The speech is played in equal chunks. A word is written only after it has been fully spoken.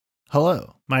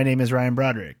Hello, my name is Ryan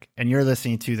Broderick, and you're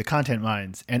listening to The Content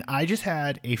Mines, and I just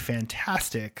had a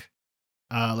fantastic,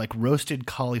 roasted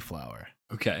cauliflower.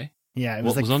 Okay. Yeah,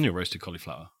 What was on your roasted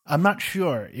cauliflower? I'm not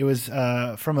sure. It was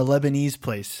from a Lebanese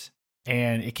place,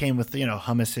 and it came with,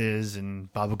 hummuses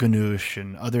and baba ganoush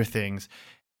and other things,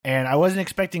 and I wasn't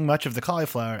expecting much of the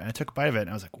cauliflower, and I took a bite of it,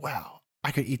 and I was like, wow,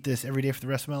 I could eat this every day for the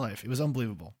rest of my life. It was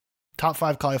unbelievable. Top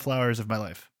 5 cauliflowers of my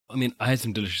life. I mean, I had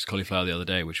some delicious cauliflower the other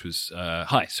day, which was,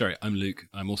 hi, sorry, I'm Luke.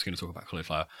 I'm also going to talk about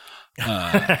cauliflower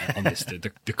on this, the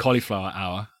cauliflower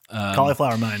hour.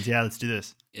 Cauliflower mines. Yeah, let's do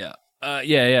this. Yeah.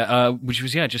 Which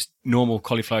was, just normal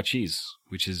cauliflower cheese,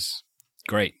 which is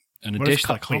great. And a dish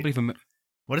that I can't believe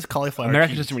what is cauliflower America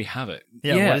cheese? doesn't really have it.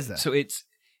 Yeah, what is that? So it's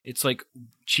like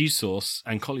cheese sauce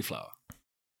and cauliflower.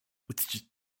 It's just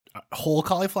whole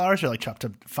cauliflowers or like chopped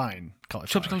up fine cauliflower?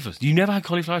 Chopped cauliflowers. You never had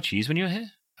cauliflower cheese when you were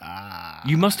here?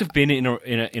 You must have been in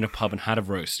a pub and had a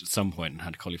roast at some point and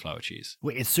had cauliflower cheese.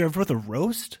 Wait, it's served with a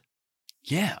roast?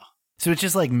 Yeah. So it's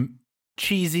just like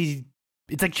cheesy.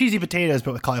 It's like cheesy potatoes,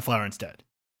 but with cauliflower instead.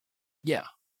 Yeah.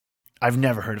 I've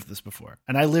never heard of this before,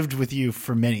 and I lived with you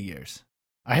for many years.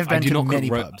 I have been to many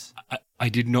pubs. I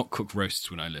did not cook roasts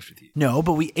when I lived with you. No,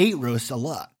 but we ate roasts a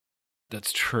lot.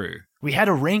 That's true. We had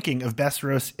a ranking of best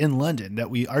roasts in London that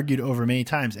we argued over many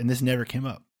times, and this never came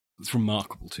up. It's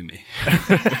remarkable to me.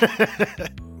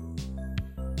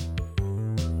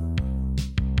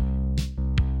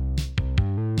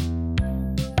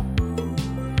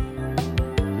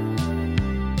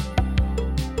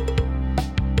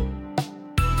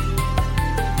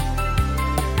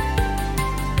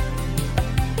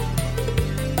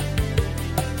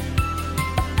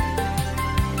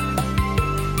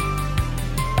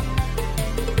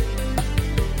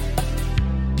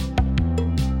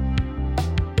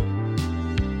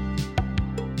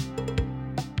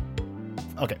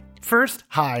 First,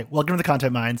 hi, welcome to the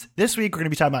Content Mines. This week, we're going to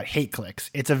be talking about hate clicks.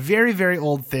 It's a very, very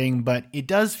old thing, but it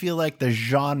does feel like the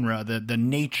genre, the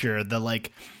nature, the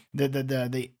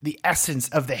essence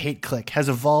of the hate click has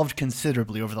evolved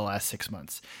considerably over the last 6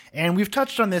 months. And we've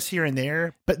touched on this here and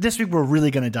there, but this week, we're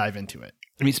really going to dive into it.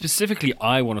 I mean, specifically,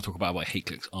 I want to talk about why hate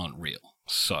clicks aren't real.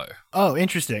 Oh,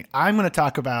 interesting. I'm going to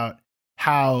talk about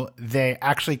how they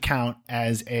actually count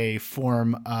as a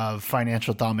form of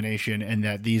financial domination and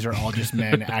that these are all just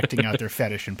men acting out their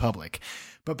fetish in public.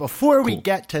 But before we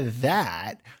get to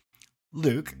that,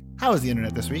 Luke, how was the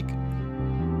internet this week?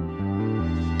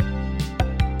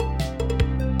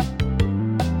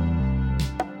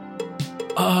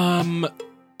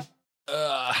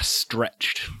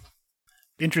 Stretched.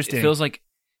 Interesting. It feels like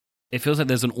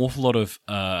there's an awful lot of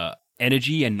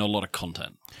energy and not a lot of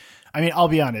content. I mean, I'll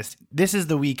be honest. This is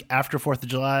the week after 4th of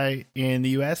July in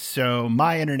the US, so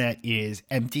my internet is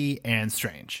empty and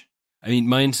strange. I mean,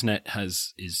 my internet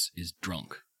is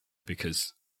drunk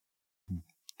because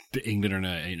England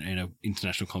are in a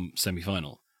international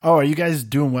semi-final. Oh, are you guys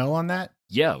doing well on that?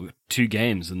 Yeah, 2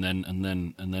 games and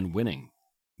then winning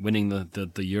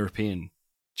the European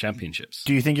championships.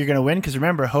 Do you think you're going to win? Because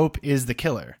remember, hope is the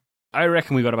killer. I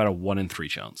reckon we got about a 1 in 3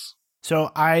 chance.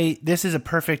 So this is a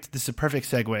perfect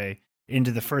segue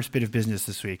into the first bit of business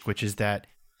this week, which is that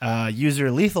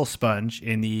user Lethal Sponge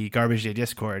in the Garbage Day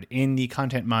Discord in the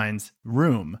Content Mines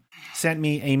room sent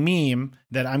me a meme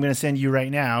that I'm going to send you right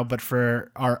now. But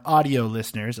for our audio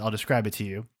listeners, I'll describe it to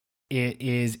you. It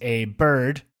is a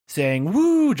bird saying,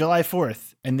 "Woo, July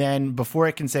 4th." And then before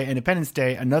it can say Independence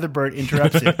Day, another bird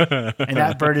interrupts it. And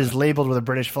that bird is labeled with a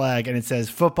British flag. And it says,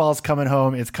 "Football's coming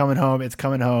home. It's coming home. It's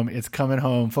coming home. It's coming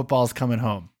home. Football's coming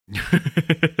home."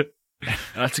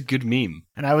 That's a good meme.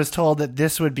 And I was told that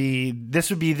this would be this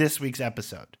week's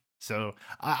episode. So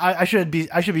I should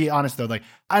be honest though. Like,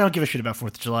 I don't give a shit about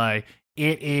 4th of July.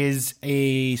 It is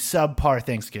a subpar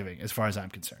Thanksgiving as far as I'm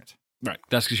concerned. Right.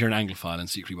 That's because you're an Anglophile and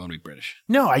secretly want to be British.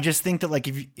 No, I just think that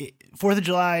 4th of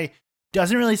July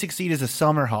doesn't really succeed as a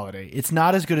summer holiday. It's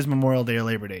not as good as Memorial Day or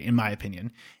Labor Day, in my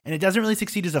opinion. And it doesn't really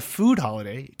succeed as a food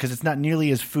holiday because it's not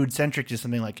nearly as food-centric as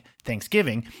something like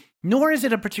Thanksgiving. Nor is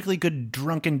it a particularly good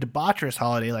drunken, debaucherous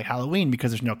holiday like Halloween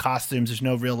because there's no costumes, there's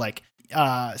no real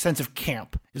sense of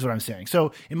camp, is what I'm saying.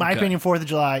 So in my opinion, 4th of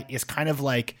July is kind of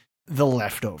like the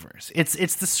leftovers. It's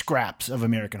the scraps of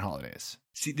American holidays.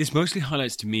 See, this mostly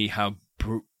highlights to me how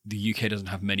the UK doesn't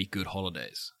have many good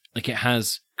holidays. Like, it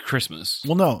has Christmas.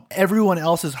 Well, no, everyone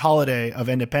else's holiday of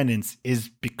independence is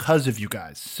because of you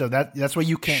guys. So that's why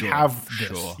you can't have this.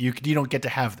 Sure. You don't get to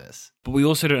have this. But we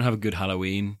also don't have a good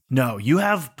Halloween. No, you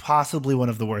have possibly one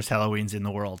of the worst Halloweens in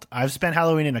the world. I've spent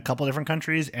Halloween in a couple different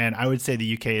countries, and I would say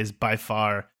the UK is by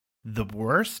far the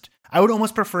worst. I would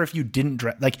almost prefer if you didn't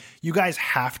dress. Like, you guys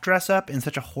half dress up in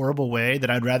such a horrible way that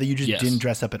I'd rather you just didn't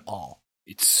dress up at all.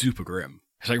 It's super grim.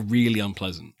 It's like really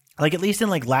unpleasant. Like, at least in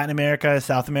like Latin America,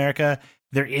 South America,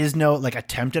 there is no like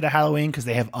attempt at a Halloween because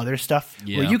they have other stuff.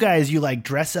 Yeah. Where you guys, you like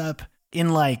dress up in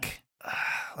like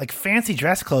fancy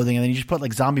dress clothing and then you just put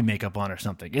like zombie makeup on or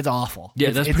something. It's awful. Yeah,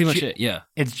 that's pretty much it. Yeah.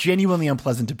 It's genuinely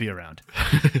unpleasant to be around.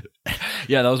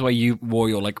 Yeah, that was why you wore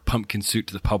your like pumpkin suit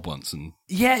to the pub once. And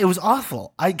yeah, it was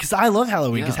awful. Because I love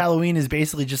Halloween because Halloween is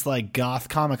basically just like goth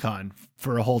Comic-Con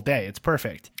for a whole day. It's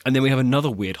perfect. And then we have another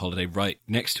weird holiday right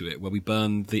next to it where we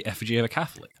burn the effigy of a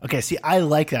Catholic. Okay, see, I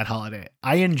like that holiday.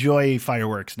 I enjoy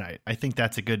fireworks night. I think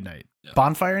that's a good night. Yeah.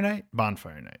 Bonfire night?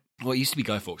 Bonfire night. Well, it used to be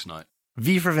Guy Fawkes night.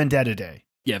 V for Vendetta Day.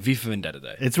 Yeah, V for Vendetta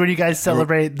Day. It's when you guys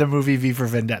celebrate the movie V for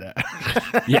Vendetta.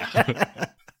 Yeah.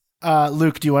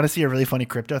 Luke, do you want to see a really funny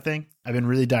crypto thing? I've been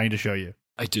really dying to show you.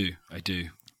 I do.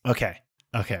 Okay.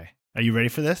 Are you ready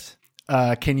for this?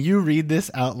 Can you read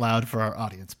this out loud for our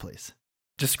audience, please?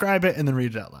 Describe it and then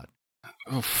read it out loud.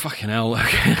 Oh, fucking hell.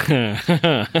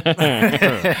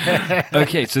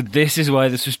 Okay, so this is why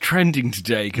this was trending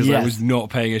today, because I was not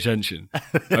paying attention.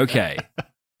 Okay.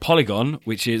 Polygon,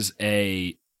 which is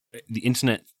Ethereum's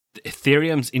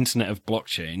internet of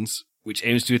blockchains, which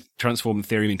aims to transform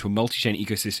Ethereum into a multi-chain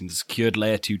ecosystem of secured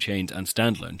layer 2 chains and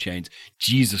standalone chains.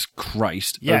 Jesus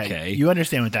Christ. Yeah, okay. You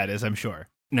understand what that is, I'm sure.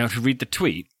 Now, to read the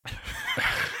tweet.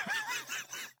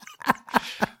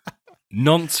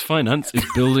 Nonce Finance is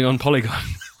building on Polygon.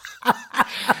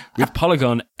 With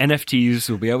Polygon, NFTs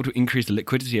will be able to increase the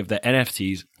liquidity of their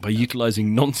NFTs by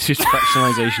utilizing Nonce's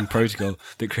fractionalization protocol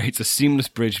that creates a seamless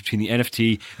bridge between the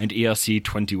NFT and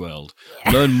ERC20 world.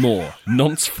 Learn more.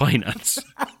 Nonce Finance.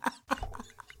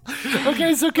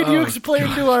 Okay, so can you explain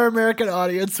to our American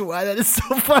audience why that is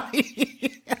so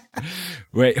funny?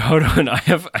 Wait, hold on. I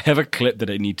have a clip that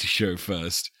I need to show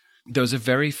first. There was a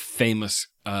very famous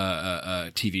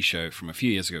TV show from a few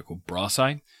years ago called Brass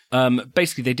Eye.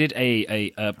 Basically, they did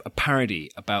a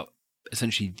parody about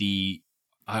essentially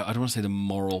I don't want to say the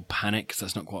moral panic, because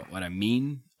that's not quite what I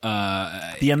mean.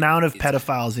 The amount of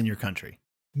pedophiles in your country.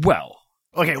 Well.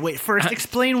 Okay, wait, first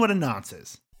explain what a nonce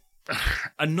is.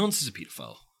 A nonce is a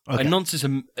pedophile. Okay. A nonce is a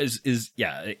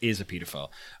pedophile.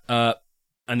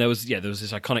 And there was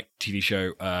this iconic TV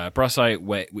show, Brass Eye,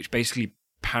 which basically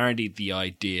parodied the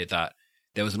idea that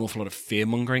there was an awful lot of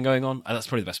fear-mongering going on. And that's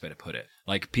probably the best way to put it.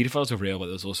 Like, pedophiles are real, but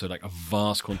there was also, like, a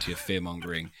vast quantity of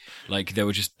fear-mongering. Like, there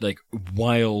were just, like,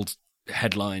 wild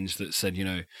headlines that said,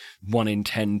 1 in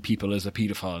 10 people is a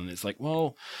pedophile. And it's like,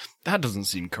 well, that doesn't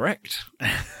seem correct.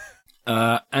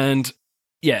 And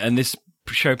this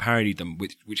show parodied them,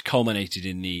 which culminated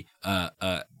in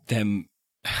them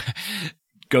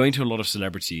going to a lot of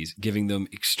celebrities, giving them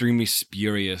extremely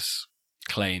spurious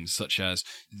claims, such as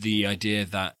the idea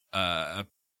that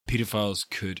pedophiles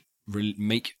could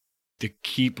make the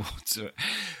keyboards.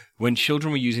 When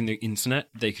children were using the internet,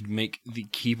 they could make the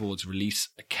keyboards release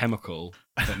a chemical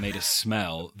that made a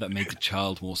smell that made the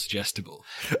child more suggestible,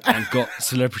 and got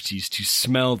celebrities to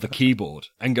smell the keyboard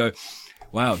and go,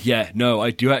 wow,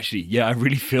 I do actually, I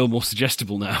really feel more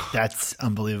suggestible now. That's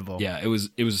unbelievable. Yeah, it was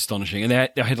astonishing. And they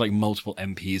had like multiple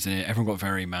MPs in it. Everyone got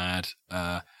very mad.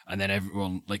 And then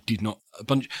everyone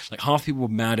half people were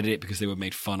mad at it because they were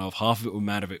made fun of. Half of it were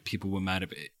mad at it. People were mad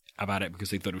about it because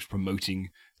they thought it was promoting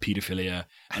pedophilia.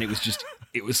 And it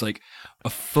was like a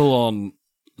full on,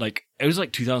 it was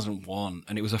like 2001,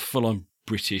 and it was a full on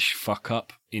British fuck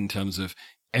up in terms of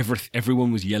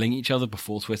everyone was yelling at each other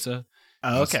before Twitter.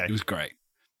 Oh, okay. It was great.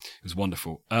 It was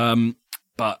wonderful.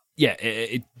 But yeah,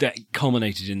 that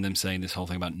culminated in them saying this whole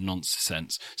thing about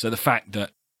nonsense. So the fact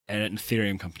that an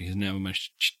Ethereum company has now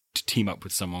managed to team up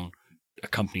with a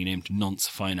company named Nonce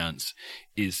Finance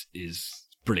is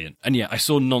brilliant. And yeah, I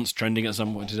saw Nonce trending at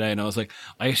some point today, and I was like,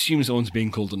 I assume someone's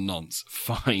being called a nonce.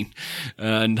 Fine.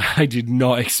 And I did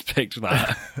not expect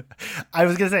that. I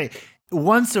was going to say,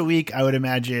 once a week, I would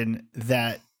imagine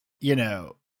that,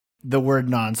 the word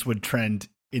nonce would trend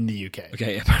in the UK.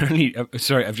 Okay, apparently,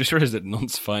 sorry, I've just realized that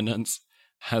Nonce Finance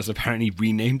has apparently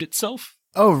renamed itself.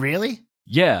 Oh, really?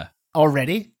 Yeah.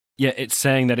 Already? Yeah, it's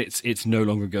saying that it's no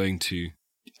longer going to,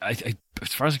 as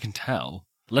far as I can tell,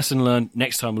 lesson learned,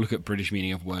 next time we'll look at British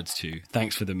meaning of words too.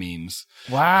 Thanks for the memes.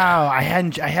 Wow, I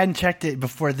hadn't checked it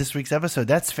before this week's episode.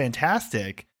 That's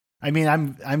fantastic. I mean,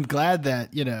 I'm glad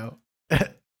that,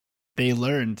 they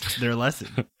learned their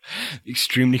lesson.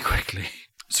 Extremely quickly.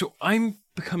 So I'm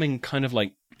becoming kind of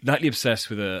like lightly obsessed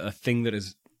with a thing that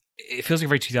is, it feels like a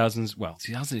very 2000s, well,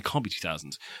 2000s, it can't be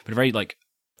 2000s, but a very like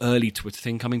early Twitter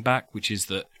thing coming back, which is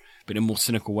that, but in a more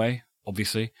cynical way,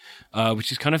 obviously,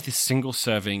 which is kind of this single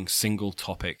serving, single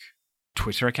topic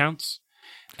Twitter accounts.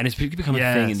 And it's become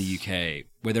a thing in the UK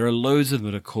where there are loads of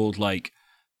them that are called like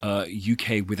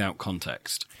UK without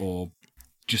context, or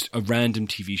just a random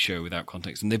TV show without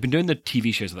context. And they've been doing the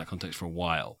TV shows without context for a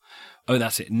while. Oh,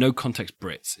 that's it. No Context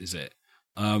Brits, is it?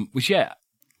 Which,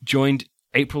 joined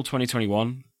April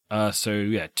 2021.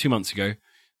 2 months ago.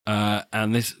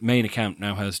 And this main account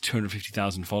now has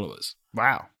 250,000 followers.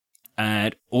 Wow.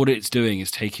 And all it's doing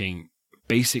is taking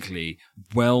basically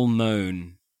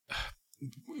well-known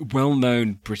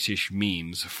British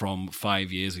memes from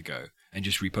 5 years ago and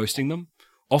just reposting them,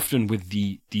 often with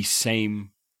the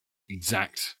same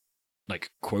exact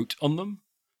like quote on them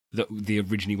that they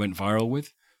originally went viral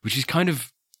with, which is kind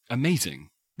of amazing.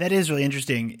 That is really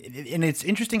interesting. And it's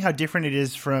interesting how different it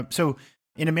is from... So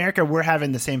in America, we're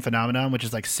having the same phenomenon, which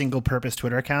is like single-purpose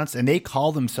Twitter accounts, and they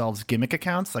call themselves gimmick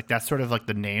accounts. Like that's sort of like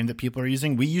the name that people are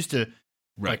using. We used to...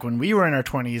 Right. Like when we were in our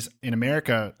 20s in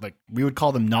America, like we would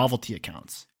call them novelty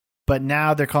accounts. But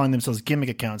now they're calling themselves gimmick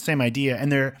accounts. Same idea.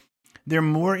 And they're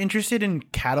more interested in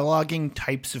cataloging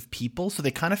types of people. So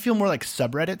they kind of feel more like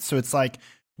subreddits. So it's like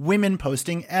women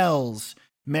posting L's,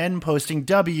 men posting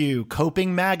W,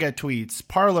 coping MAGA tweets,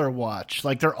 Parlor Watch.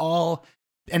 Like they all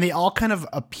kind of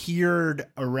appeared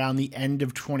around the end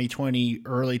of 2020,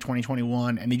 early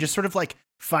 2021. And they just sort of like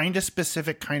find a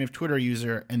specific kind of Twitter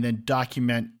user and then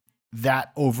document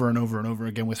that over and over and over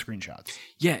again with screenshots.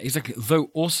 Yeah, exactly. Though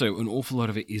also an awful lot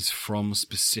of it is from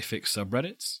specific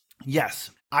subreddits. Yes.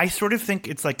 I sort of think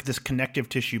it's like this connective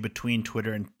tissue between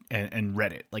Twitter and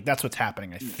Reddit. Like that's what's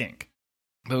happening, I think.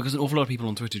 But because an awful lot of people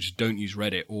on Twitter just don't use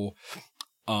Reddit or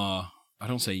are, I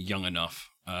don't say young enough,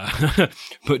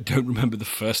 but don't remember the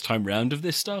first time round of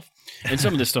this stuff. And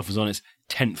some of this stuff was on its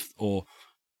 10th or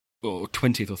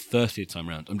 20th or 30th time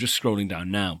round. I'm just scrolling down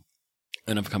now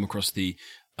and I've come across the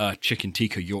chicken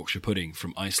tikka Yorkshire pudding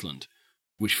from Iceland,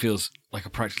 which feels like a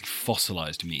practically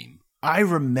fossilized meme. I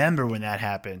remember when that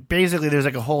happened. Basically, there's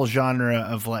like a whole genre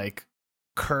of like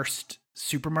cursed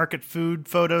supermarket food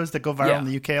photos that go viral in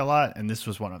the UK a lot, and this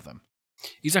was one of them.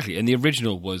 Exactly, and the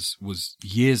original was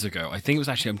years ago. I think it was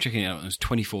actually, I'm checking it out, it was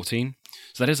 2014.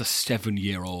 So that is a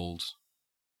 7-year-old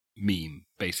meme,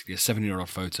 basically, a 7-year-old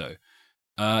photo.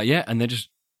 And they're just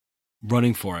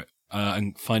running for it.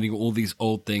 And finding all these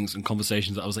old things and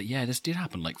conversations that I was like, yeah, this did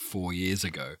happen like 4 years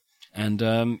ago. And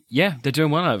they're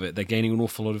doing well out of it. They're gaining an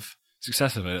awful lot of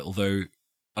success of it, although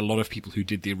a lot of people who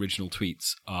did the original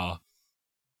tweets are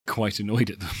quite annoyed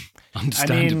at them,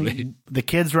 understandably. I mean, the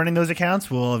kids running those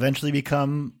accounts will eventually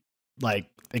become like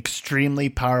extremely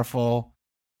powerful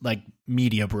like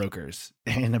media brokers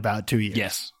in about 2 years.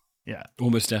 Yes. Yeah.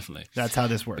 Almost definitely. That's how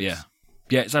this works. Yeah.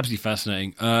 Yeah, it's absolutely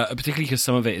fascinating. Particularly because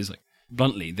some of it is like,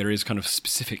 bluntly, there is kind of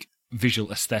specific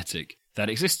visual aesthetic that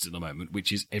exists at the moment,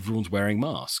 which is everyone's wearing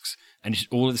masks. And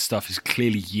all of this stuff is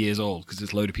clearly years old because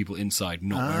there's a load of people inside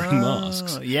not wearing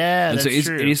masks. Yeah, and that's so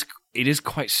true. It is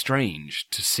quite strange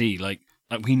to see. Like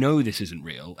we know this isn't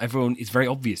real. It's very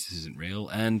obvious this isn't real.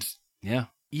 And yeah.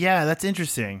 Yeah, that's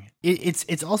interesting.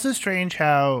 It's also strange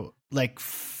how like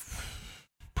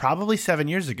probably 7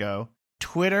 years ago,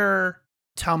 Twitter,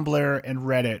 Tumblr, and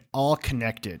Reddit all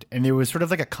connected. And there was sort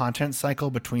of like a content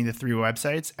cycle between the three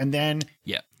websites. And then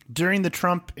during the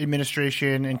Trump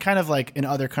administration and kind of like in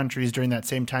other countries during that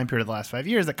same time period of the last 5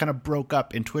 years, that kind of broke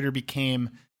up and Twitter became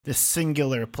this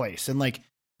singular place. And like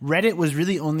Reddit was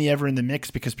really only ever in the mix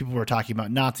because people were talking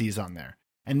about Nazis on there.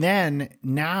 And then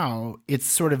now it's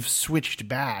sort of switched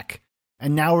back.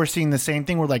 And now we're seeing the same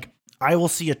thing where like I will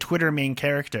see a Twitter main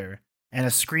character and a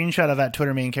screenshot of that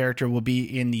Twitter main character will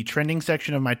be in the trending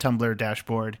section of my Tumblr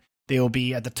dashboard. They will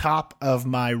be at the top of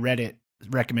my Reddit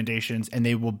recommendations, and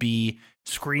they will be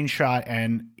screenshot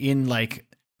and in like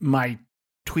my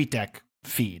TweetDeck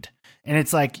feed. And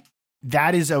it's like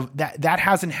that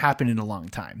hasn't happened in a long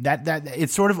time. That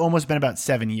it's sort of almost been about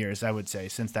 7 years, I would say,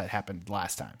 since that happened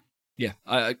last time. Yeah,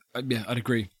 I'd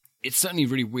agree. It's certainly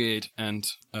really weird, and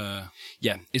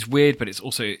it's weird, but it's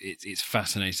also it's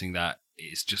fascinating that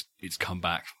it's come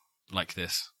back like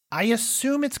this. I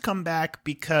assume it's come back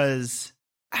because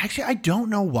actually I don't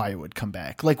know why it would come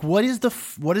back. Like what is the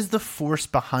force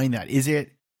behind that? Is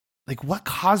it like what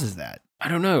causes that? I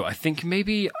don't know. I think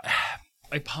maybe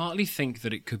I partly think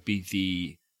that it could be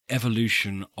the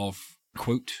evolution of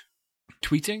quote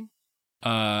tweeting.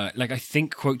 I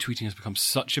think quote tweeting has become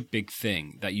such a big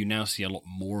thing that you now see a lot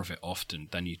more of it often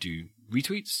than you do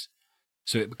retweets.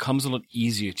 So it becomes a lot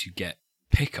easier to get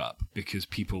pickup because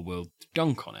people will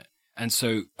dunk on it. And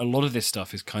so a lot of this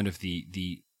stuff is kind of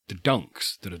the the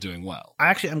dunks that are doing well.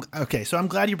 So I'm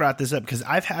glad you brought this up because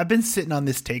I've been sitting on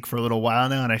this take for a little while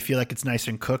now, and I feel like it's nice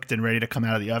and cooked and ready to come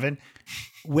out of the oven.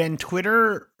 When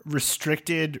Twitter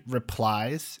restricted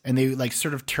replies and they like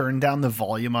sort of turned down the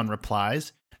volume on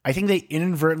replies, I think they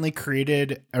inadvertently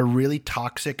created a really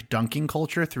toxic dunking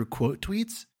culture through quote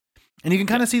tweets. And you can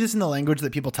kind of see this in the language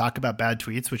that people talk about bad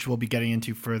tweets, which we'll be getting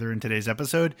into further in today's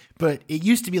episode. But it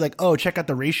used to be like, oh, check out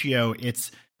the ratio.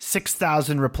 It's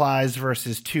 6,000 replies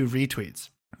versus 2 retweets.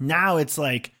 Now it's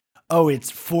like, oh,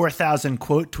 it's 4,000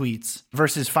 quote tweets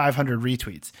versus 500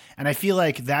 retweets. And I feel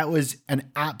like that was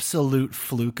an absolute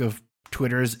fluke of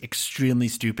Twitter's extremely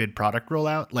stupid product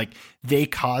rollout. Like they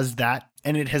caused that,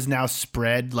 and it has now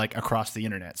spread like across the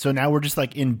internet. So now we're just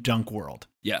like in dunk world.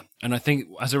 Yeah. And I think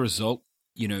as a result,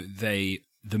 you know, the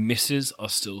misses are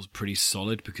still pretty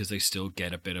solid because they still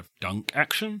get a bit of dunk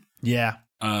action. Yeah.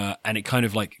 And it kind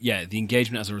of like, the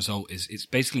engagement as a result it's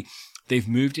basically, they've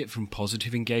moved it from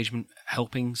positive engagement,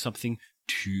 helping something,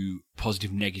 to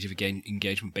positive negative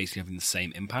engagement, basically having the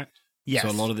same impact. Yes. So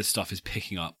a lot of this stuff is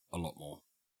picking up a lot more.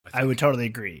 I would totally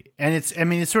agree. And it's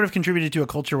sort of contributed to a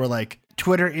culture where like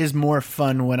Twitter is more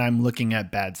fun when I'm looking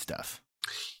at bad stuff.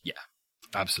 Yeah,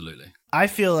 absolutely. I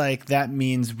feel like that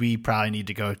means we probably need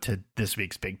to go to this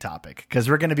week's big topic because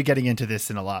we're going to be getting into this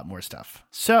in a lot more stuff.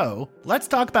 So let's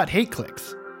talk about hate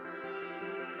clicks.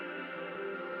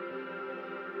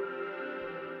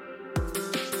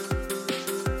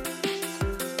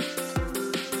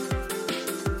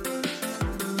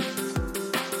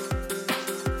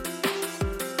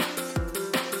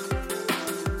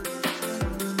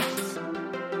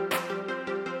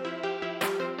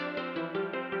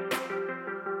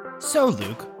 So,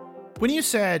 Luke, when you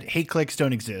said hate clicks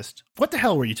don't exist, what the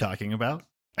hell were you talking about?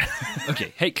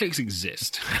 Okay, hate clicks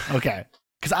exist. Okay,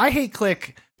 because I hate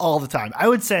click all the time. I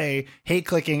would say hate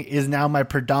clicking is now my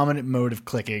predominant mode of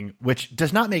clicking, which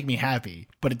does not make me happy,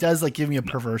 but it does like give me a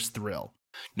perverse thrill.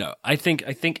 No, I think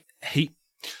hate.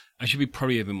 I should be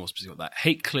probably a bit more specific about that.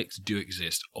 Hate clicks do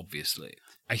exist, obviously.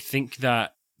 I think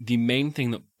that the main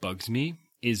thing that bugs me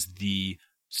is the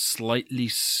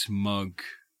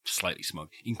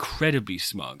incredibly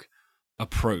smug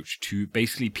approach to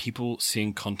basically people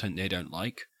seeing content they don't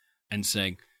like and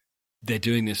saying they're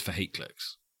doing this for hate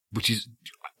clicks, which is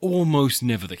almost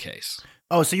never the case.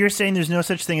 Oh, so you're saying there's no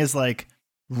such thing as like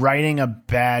writing a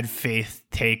bad faith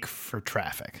take for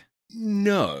traffic?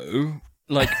 No.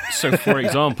 Like, so for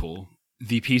example,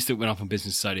 the piece that went up on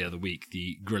Business Society the other week,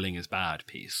 the grilling is bad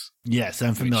piece. Yes,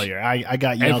 I'm familiar. I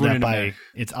got yelled at by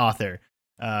its author.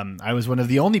 I was one of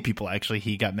the only people actually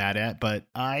he got mad at, but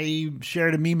I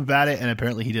shared a meme about it and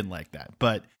apparently he didn't like that.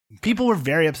 But people were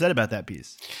very upset about that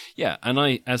piece. Yeah, and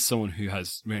I, as someone who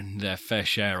has written their fair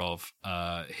share of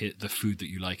the food that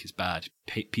you like is bad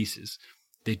pieces,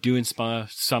 they do inspire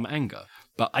some anger.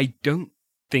 But I don't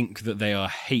think that they are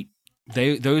hate.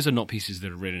 Those are not pieces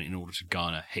that are written in order to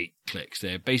garner hate clicks.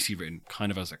 They're basically written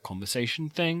kind of as a conversation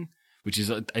thing, which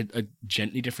is a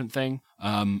gently different thing.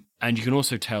 And you can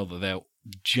also tell that they're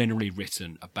generally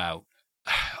written about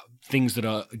things that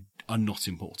are not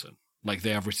important. Like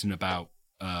they have written about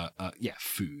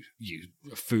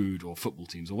food or football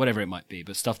teams or whatever it might be,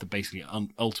 but stuff that basically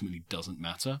ultimately doesn't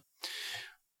matter.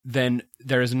 Then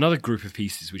there is another group of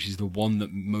pieces, which is the one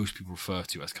that most people refer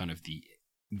to as kind of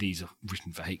these are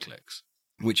written for hate clicks,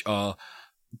 which are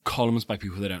columns by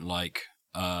people they don't like,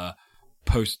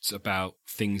 posts about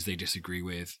things they disagree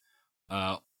with,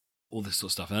 all this sort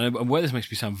of stuff. And where this makes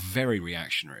me sound very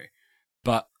reactionary,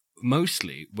 but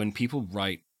mostly when people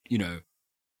write,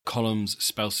 columns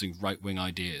espousing right-wing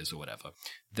ideas or whatever,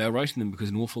 they're writing them because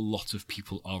an awful lot of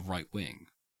people are right-wing,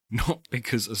 not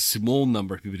because a small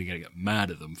number of people are going to get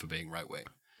mad at them for being right-wing.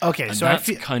 Okay, and so that's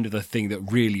kind of the thing that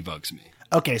really bugs me.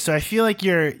 Okay, so I feel like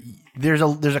there's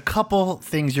a couple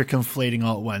things you're conflating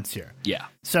all at once here. Yeah.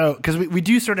 So, because we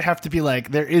do sort of have to be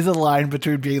like, there is a line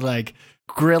between being like,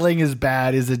 grilling is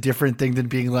bad is a different thing than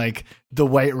being like, the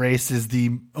white race is the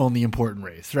only important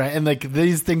race, right? And like,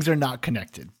 these things are not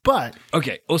connected. But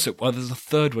okay, also, there's a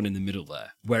third one in the middle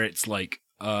there, where it's like,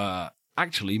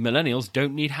 actually, millennials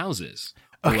don't need houses.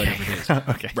 Or whatever it is.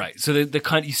 Okay. Right. So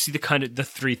you see the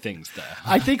three things there.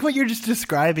 I think what you're just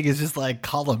describing is just like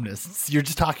columnists. You're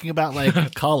just talking about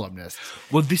like columnists.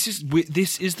 Well, this is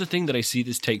the thing that I see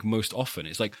this take most often.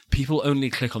 It's like people only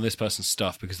click on this person's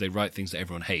stuff because they write things that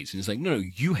everyone hates. And it's like, no,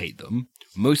 you hate them.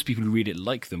 Most people who read it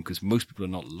like them because most people are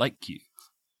not like you.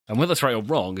 And whether that's right or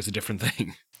wrong is a different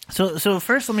thing. So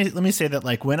first, let me say that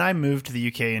like when I moved to the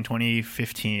UK in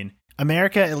 2015,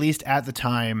 America, at least at the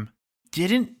time,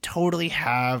 didn't totally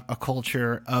have a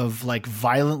culture of like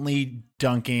violently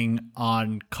dunking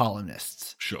on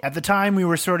columnists. Sure. At the time, we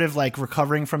were sort of like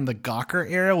recovering from the Gawker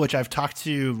era, which I've talked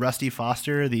to Rusty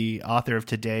Foster, the author of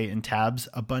Today and Tabs,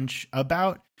 a bunch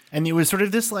about. And it was sort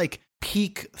of this like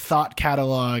peak thought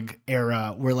catalog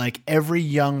era where like every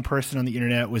young person on the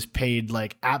internet was paid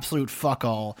like absolute fuck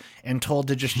all and told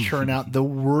to just churn out the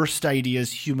worst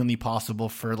ideas humanly possible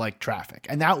for like traffic.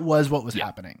 And that was what was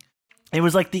happening. It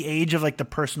was like the age of like the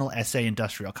personal essay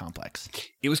industrial complex.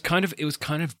 It was kind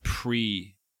of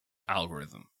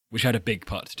pre-algorithm, which had a big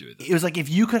part to do with it. It was like if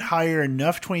you could hire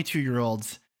enough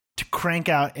 22-year-olds to crank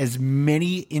out as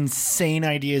many insane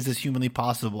ideas as humanly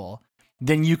possible,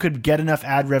 then you could get enough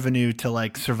ad revenue to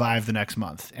like survive the next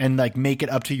month and like make it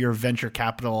up to your venture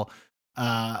capital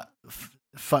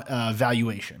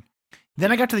valuation.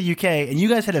 Then I got to the UK and you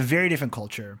guys had a very different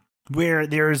culture where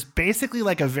there's basically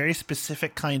like a very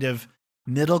specific kind of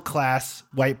middle class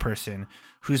white person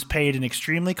who's paid an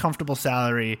extremely comfortable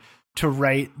salary to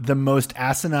write the most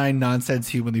asinine nonsense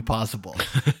humanly possible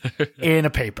in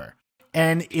a paper.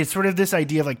 And it's sort of this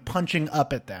idea of like punching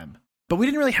up at them. But we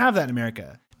didn't really have that in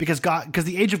America because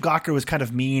the age of Gawker was kind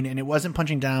of mean and it wasn't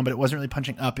punching down, but it wasn't really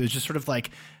punching up. It was just sort of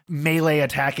like melee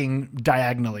attacking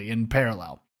diagonally in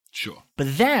parallel. Sure.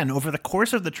 But then over the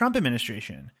course of the Trump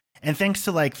administration, and thanks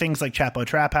to like things like Chapo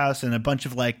Trap House and a bunch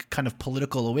of like kind of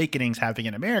political awakenings happening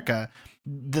in America,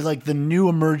 the new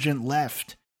emergent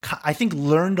left, I think,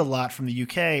 learned a lot from the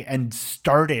UK and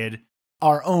started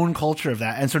our own culture of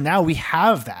that. And so now we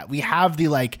have that. We have the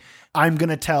like, I'm going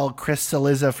to tell Chris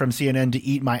Cillizza from CNN to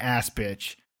eat my ass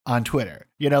bitch on Twitter.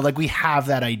 You know, like we have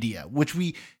that idea, which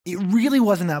it really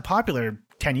wasn't that popular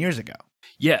 10 years ago.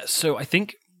 Yeah. So I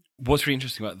think what's really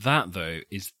interesting about that though,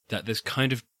 is that there's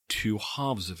kind of two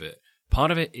halves of it.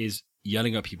 Part of it is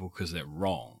yelling at people because they're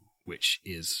wrong, which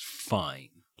is fine.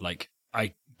 Like,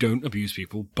 I don't abuse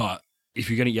people, but if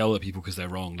you're going to yell at people because they're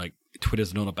wrong, like,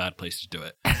 Twitter's not a bad place to do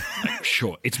it. Like,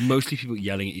 sure, it's mostly people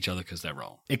yelling at each other because they're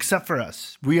wrong. Except for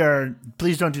us.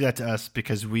 Please don't do that to us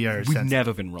because we've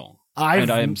never been wrong. I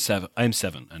am seven,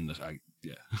 and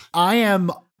yeah. I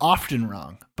am often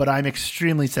wrong, but I'm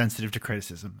extremely sensitive to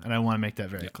criticism, and I want to make that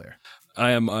very clear.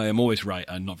 I am always right.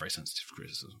 I'm not very sensitive to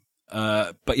criticism.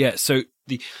 But yeah, so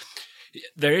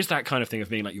there is that kind of thing of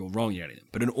being like, you're wrong, you're anything.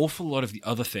 But an awful lot of the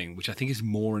other thing, which I think is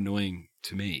more annoying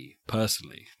to me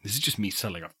personally, this is just me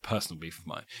settling a personal beef of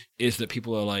mine, is that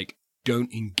people are like,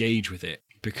 don't engage with it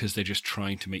because they're just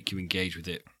trying to make you engage with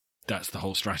it. That's the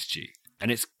whole strategy. And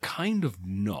it's kind of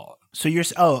not. So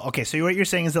what you're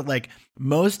saying is that like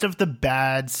most of the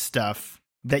bad stuff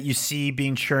that you see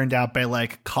being churned out by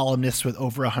like columnists with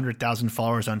over 100,000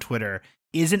 followers on Twitter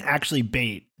isn't actually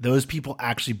bait. Those people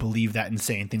actually believe that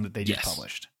insane thing that they just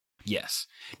published. Yes.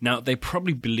 Now, they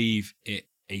probably believe it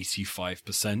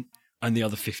 85%, and the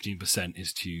other 15%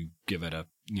 is to give it a,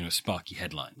 sparky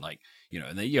headline. Like,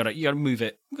 and then you gotta move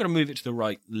it. You gotta move it to the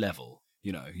right level.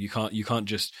 You can't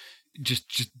just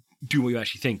do what you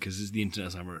actually think, because the internet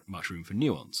doesn't have much room for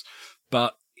nuance.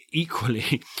 But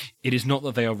equally, it is not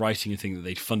that they are writing a thing that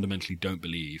they fundamentally don't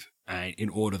believe, and in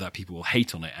order that people will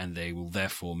hate on it, and they will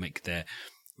therefore make their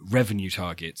revenue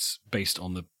targets based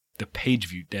on their page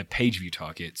view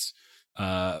targets,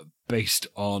 based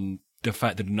on the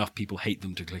fact that enough people hate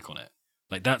them to click on it.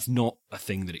 Like, that's not a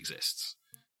thing that exists.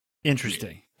 Interesting.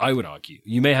 Really. I would argue.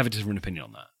 You may have a different opinion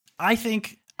on that. I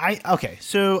think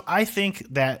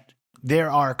that there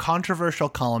are controversial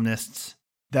columnists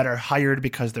that are hired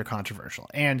because they're controversial.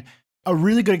 And a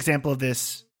really good example of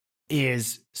this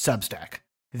is Substack.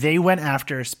 They went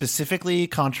after specifically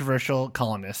controversial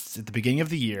columnists at the beginning of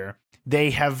the year.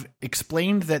 They have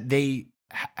explained that they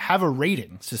have a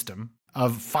rating system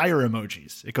of fire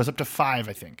emojis. It goes up to 5,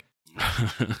 I think.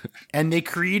 And they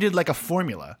created like a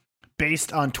formula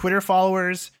based on Twitter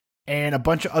followers and a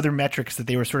bunch of other metrics that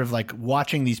they were sort of like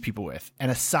watching these people with,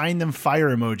 and assigned them fire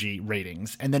emoji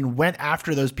ratings, and then went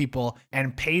after those people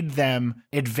and paid them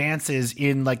advances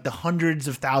in like the hundreds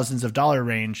of thousands of dollar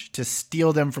range to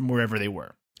steal them from wherever they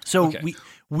were. So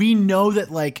we know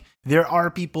that like there are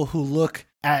people who look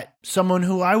at someone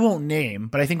who I won't name,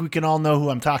 but I think we can all know who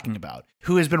I'm talking about,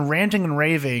 who has been ranting and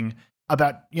raving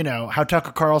about, how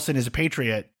Tucker Carlson is a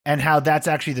patriot and how that's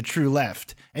actually the true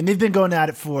left. And they've been going at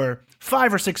it for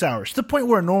 5 or 6 hours, to the point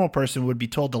where a normal person would be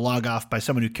told to log off by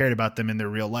someone who cared about them in their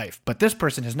real life. But this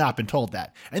person has not been told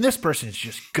that. And this person is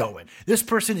just going. This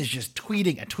person is just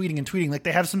tweeting and tweeting and tweeting like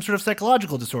they have some sort of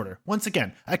psychological disorder. Once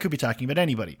again, I could be talking about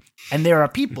anybody. And there are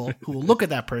people who will look at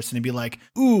that person and be like,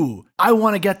 ooh, I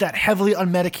want to get that heavily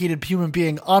unmedicated human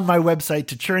being on my website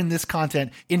to turn this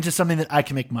content into something that I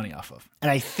can make money off of.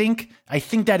 And I think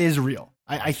that is real.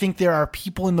 I think there are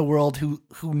people in the world who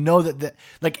know that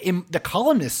like the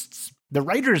columnists, the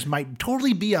writers might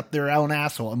totally be up their own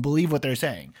asshole and believe what they're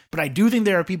saying. But I do think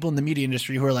there are people in the media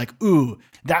industry who are like, ooh,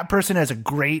 that person has a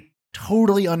great,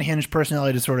 totally unhinged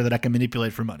personality disorder that I can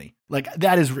manipulate for money. Like,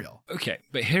 that is real. Okay,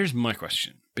 but here's my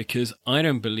question, because I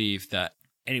don't believe that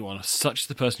anyone, such as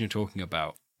the person you're talking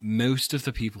about, most of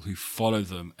the people who follow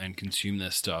them and consume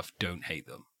their stuff don't hate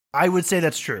them. I would say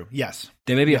that's true. Yes.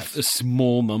 There may be a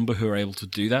small number who are able to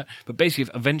do that, but basically,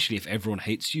 eventually, if everyone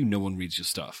hates you, no one reads your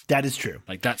stuff. That is true.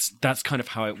 Like that's kind of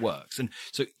how it works. And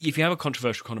so, if you have a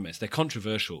controversial economist, they're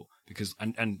controversial because,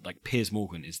 and like Piers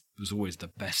Morgan was always the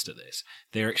best at this.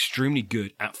 They're extremely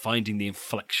good at finding the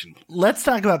inflection. Let's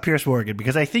talk about Piers Morgan,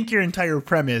 because I think your entire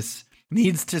premise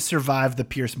needs to survive the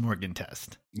Piers Morgan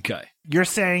test. Okay. You're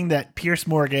saying that Piers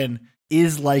Morgan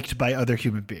is liked by other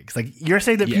human beings. Like, you're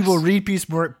saying that people read Piers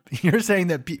Morgan. You're saying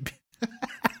that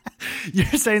you're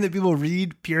saying that people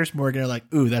read Piers Morgan and are like,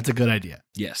 ooh, that's a good idea.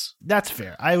 Yes. That's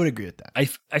fair. I would agree with that.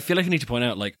 I feel like I need to point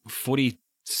out, like, 46%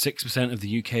 of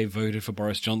the UK voted for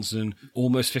Boris Johnson.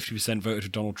 Almost 50% voted for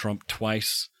Donald Trump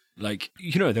twice. Like,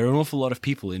 there are an awful lot of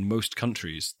people in most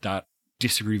countries that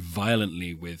disagree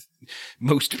violently with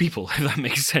most people, if that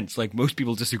makes sense. Like, most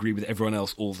people disagree with everyone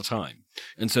else all the time.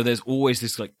 And so there's always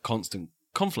this like constant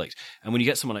conflict. And when you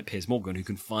get someone like Piers Morgan who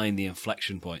can find the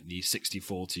inflection point, the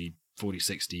 60-40,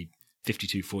 40-60,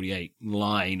 52-48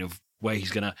 line of where he's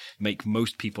going to make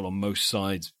most people on most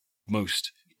sides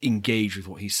most engage with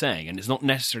what he's saying. And it's not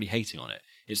necessarily hating on it.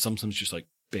 It's sometimes just like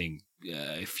being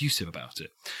effusive about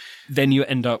it. Then you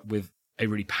end up with a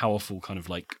really powerful kind of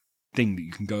like thing that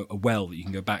you can go, a well that you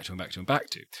can go back to and back to and back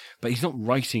to. But he's not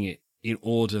writing it in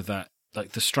order that,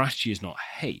 like, the strategy is not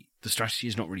hate. The strategy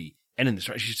is not really anything. The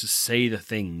strategy is to say the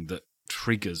thing that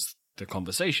triggers the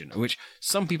conversation, which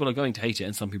some people are going to hate it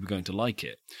and some people are going to like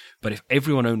it. But if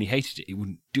everyone only hated it, it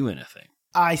wouldn't do anything.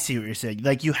 I see what you're saying.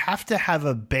 Like, you have to have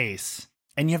a base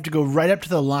and you have to go right up to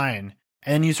the line,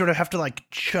 and you sort of have to like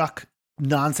chuck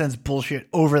nonsense bullshit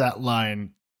over that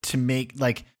line to make,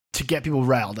 like, to get people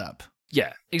riled up.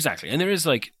 Yeah, exactly. And there is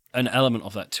like an element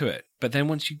of that to it. But then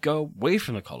once you go away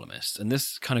from the columnist, and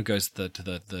this kind of goes to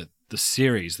the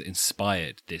series that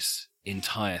inspired this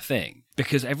entire thing,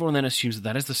 because everyone then assumes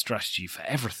that is the strategy for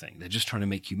everything. They're just trying to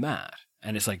make you mad.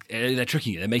 And it's like, they're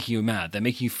tricking you. They're making you mad. They're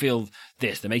making you feel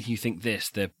this. They're making you think this.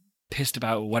 They're pissed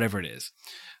about whatever it is.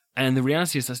 And the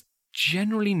reality is that's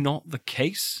generally not the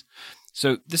case.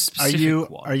 So this specific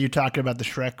one... Are you talking about the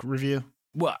Shrek review?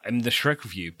 Well, I mean, the Shrek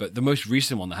review, but the most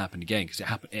recent one that happened again, because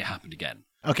it happened again.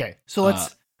 Okay, so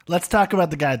let's talk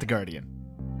about the guy at The Guardian.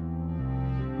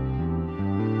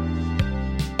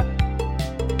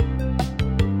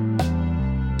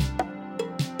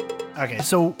 Okay,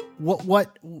 so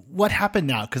what happened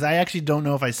now? Because I actually don't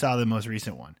know if I saw the most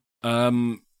recent one.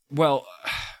 Well,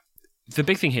 the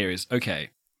big thing here is,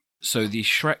 okay, so the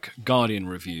Shrek Guardian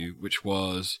review, which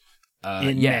was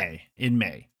in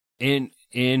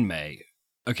May.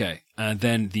 Okay, and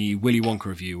then the Willy Wonka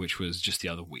review, which was just the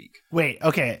other week. Wait,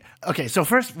 okay. So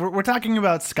first, we're talking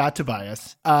about Scott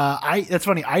Tobias. That's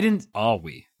funny. I didn't. Are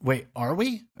we? Wait, are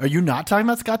we? Are you not talking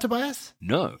about Scott Tobias?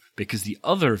 No, because the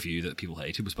other review that people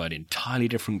hated was by an entirely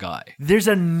different guy. There's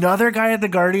another guy at The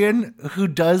Guardian who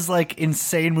does like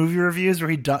insane movie reviews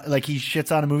where he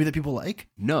shits on a movie that people like?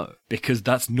 No, because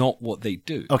that's not what they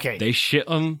do. Okay. They shit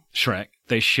on Shrek.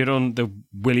 They shit on the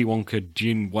Willy Wonka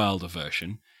Gene Wilder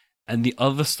version. And the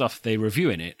other stuff they review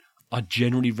in it are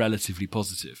generally relatively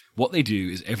positive. What they do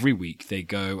is every week they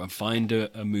go and find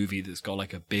a movie that's got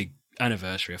like a big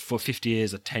anniversary for 50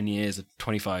 years or 10 years or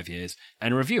 25 years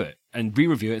and review it and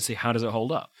re-review it and see how does it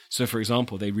hold up. So, for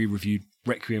example, they re-reviewed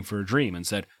Requiem for a Dream and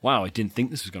said, wow, I didn't think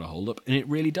this was going to hold up, and it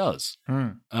really does.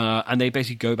 And they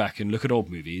basically go back and look at old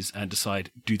movies and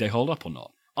decide, do they hold up or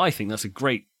not? I think that's a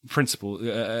great principle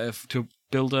to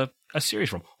build a series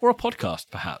from, or a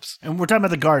podcast, perhaps. And we're talking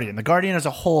about The Guardian. The Guardian as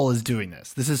a whole is doing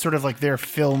this. This is sort of like their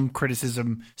film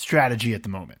criticism strategy at the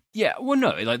moment. Yeah, well,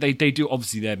 no, like they do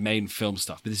obviously their main film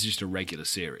stuff, but this is just a regular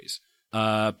series.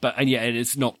 And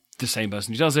it's not the same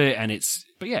person who does it,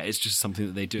 but it's just something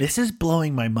that they do. This is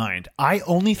blowing my mind. I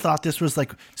only thought this was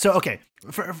like, so okay.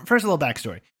 First, a little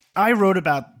backstory. I wrote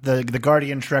about the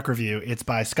Guardian Shrek review. It's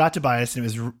by Scott Tobias,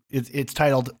 and it's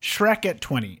titled Shrek at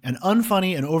 20, an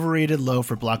unfunny and overrated low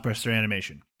for blockbuster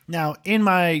animation. Now, in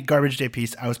my Garbage Day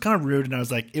piece, I was kind of rude, and I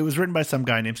was like, it was written by some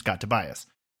guy named Scott Tobias.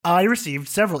 I received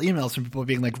several emails from people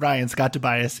being like, Ryan, Scott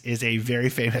Tobias is a very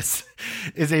famous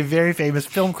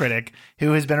film critic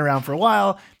who has been around for a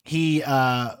while. He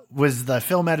was the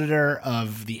film editor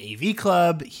of the AV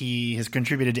Club. He has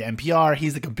contributed to NPR.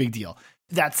 He's like a big deal.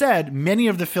 That said, many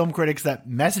of the film critics that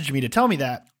messaged me to tell me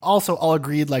that also all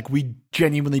agreed, like, we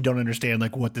genuinely don't understand,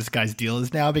 like, what this guy's deal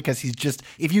is now, because he's just,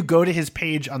 if you go to his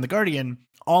page on The Guardian,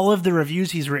 all of the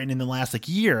reviews he's written in the last, like,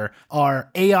 year are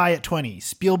AI at 20.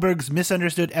 Spielberg's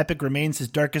misunderstood epic remains his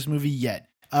darkest movie yet.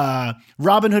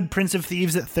 Robin Hood, Prince of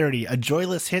Thieves at 30, a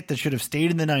joyless hit that should have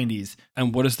stayed in the 90s.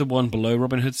 And what does the one below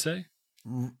Robin Hood say?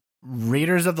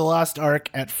 Raiders of the Lost Ark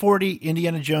at 40,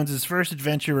 Indiana Jones's first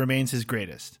adventure remains his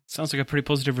greatest. Sounds like a pretty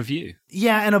positive review.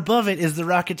 Yeah, and above it is The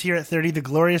Rocketeer at 30, the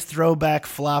glorious throwback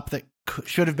flop that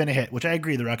should have been a hit, which I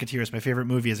agree, The Rocketeer is my favorite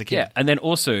movie as a kid. Yeah, and then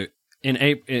also in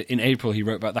April he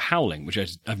wrote about The Howling, which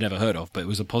I've never heard of, but it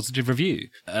was a positive review.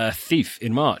 Thief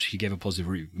in March, he gave a positive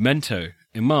review. Memento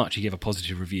in March, he gave a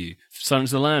positive review.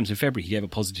 Silence of the Lambs in February, he gave a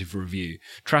positive review.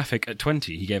 Traffic at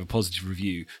 20, he gave a positive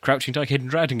review. Crouching Tiger, Hidden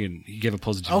Dragon, he gave a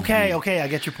positive review. Okay, I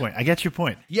get your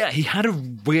point. Yeah, he had a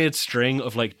weird string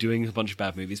of like doing a bunch of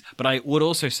bad movies, but I would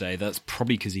also say that's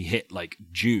probably because he hit like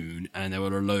June and there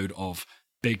were a load of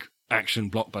big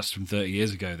action blockbusters from 30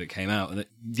 years ago that came out and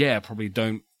that, probably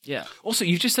don't. Yeah. Also,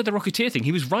 you've just said the Rocketeer thing.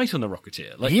 He was right on the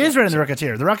Rocketeer. Like, he is right on the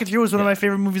Rocketeer. The Rocketeer was one of my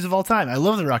favorite movies of all time. I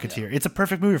love the Rocketeer. Yeah. It's a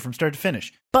perfect movie from start to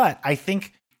finish. But I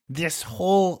think this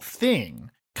whole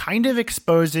thing kind of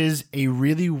exposes a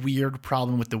really weird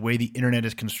problem with the way the internet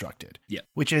is constructed. Yeah.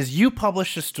 Which is, you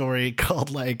published a story called,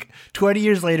 like, 20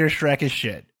 years later, Shrek is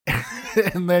shit.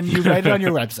 And then you write it on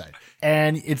your website.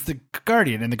 And it's The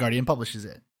Guardian, and The Guardian publishes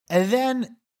it. And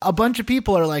then a bunch of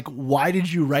people are like, why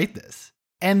did you write this?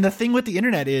 And the thing with the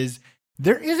internet is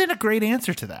there isn't a great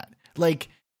answer to that. Like,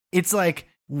 it's like,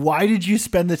 why did you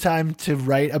spend the time to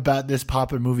write about this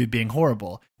popular movie being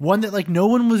horrible? One that, like, no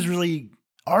one was really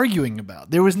arguing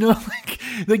about. There was no,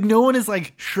 like no one is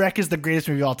like, Shrek is the greatest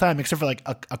movie of all time, except for like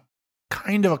a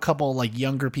kind of a couple like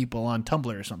younger people on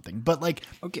Tumblr or something. But like,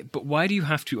 okay, but why do you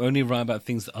have to only write about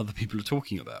things that other people are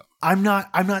talking about? I'm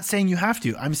not saying you have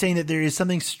to. I'm saying that there is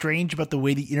something strange about the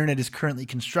way the internet is currently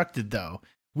constructed, though,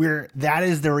 where that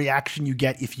is the reaction you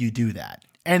get if you do that.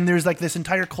 And there's like this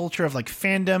entire culture of like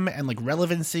fandom and like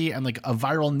relevancy and like a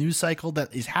viral news cycle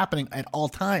that is happening at all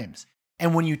times.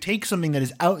 And when you take something that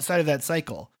is outside of that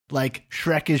cycle, like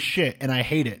Shrek is shit and I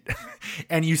hate it,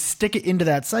 and you stick it into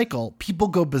that cycle, people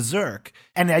go berserk.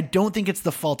 And I don't think it's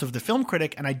the fault of the film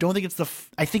critic. And I don't think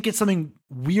I think it's something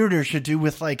weirder should do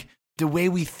with like the way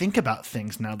we think about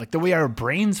things now, like the way our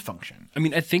brains function. I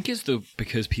mean, I think it's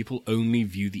because people only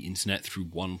view the internet through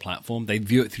one platform. They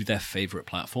view it through their favorite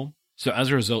platform. So as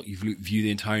a result, you view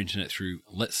the entire internet through,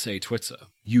 let's say, Twitter.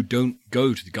 You don't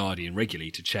go to The Guardian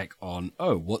regularly to check on,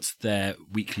 what's their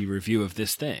weekly review of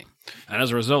this thing? And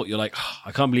as a result, you're like,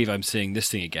 I can't believe I'm seeing this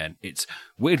thing again. It's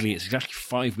exactly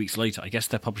 5 weeks later. I guess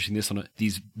they're publishing this on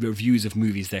these reviews of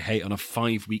movies they hate on a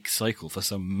 5-week cycle for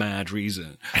some mad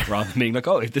reason, rather than being like,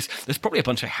 there's probably a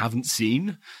bunch I haven't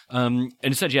seen. And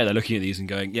instead, they're looking at these and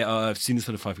going, I've seen this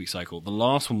on a 5-week cycle. The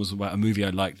last one was about a movie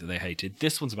I liked that they hated.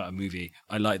 This one's about a movie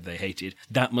I liked that they hated.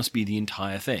 That must be the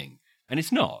entire thing. And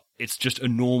it's not. It's just a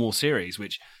normal series,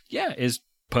 which, is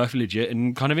perfectly legit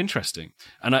and kind of interesting.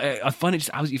 And I find it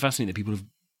just absolutely fascinating that people have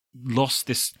lost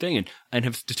this thing and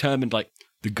have determined, like,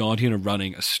 The Guardian are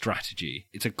running a strategy.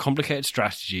 It's a complicated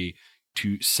strategy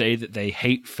to say that they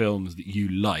hate films that you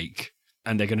like,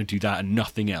 and they're going to do that and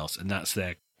nothing else. And that's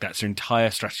their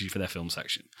entire strategy for their film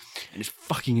section. And it's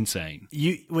fucking insane.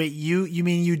 You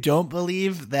mean you don't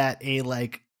believe that a,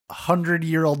 like,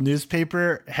 100-year-old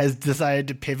newspaper has decided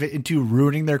to pivot into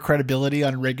ruining their credibility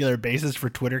on a regular basis for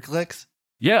Twitter clicks?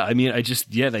 Yeah, I mean,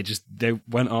 they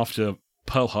went after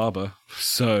Pearl Harbor,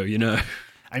 so,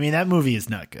 I mean, that movie is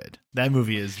not good. That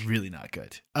movie is really not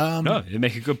good. No, you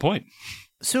make a good point.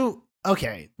 So,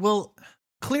 okay, well,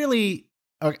 clearly,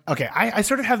 okay, I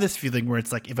sort of have this feeling where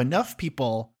it's like, if enough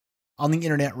people on the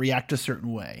internet react a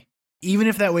certain way, even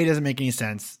if that way doesn't make any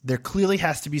sense, there clearly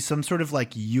has to be some sort of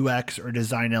like UX or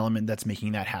design element that's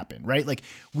making that happen, right? Like,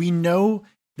 we know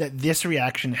that this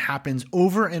reaction happens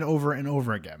over and over and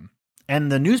over again.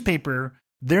 And the newspaper,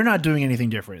 they're not doing anything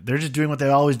different. They're just doing what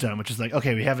they've always done, which is like,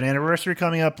 okay, we have an anniversary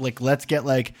coming up. Like, let's get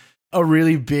like a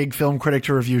really big film critic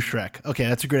to review Shrek. Okay,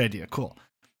 that's a great idea. Cool.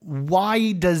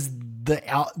 Why does the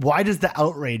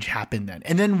outrage happen then?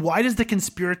 And then why does the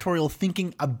conspiratorial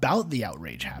thinking about the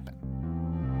outrage happen?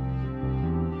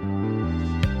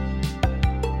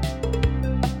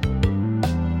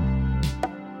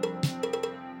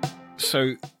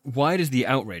 So why does the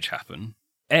outrage happen?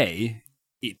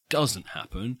 It doesn't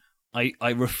happen. I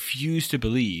refuse to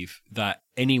believe that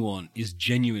anyone is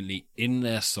genuinely in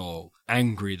their soul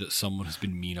angry that someone has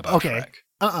been mean about Shrek.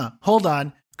 Hold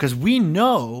on. because we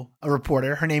know a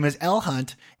reporter. Her name is Elle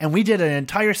Hunt, and we did an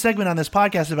entire segment on this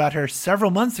podcast about her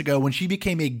several months ago when she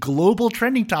became a global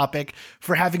trending topic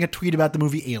for having a tweet about the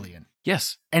movie Alien.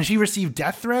 Yes. And she received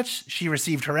death threats. She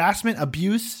received harassment,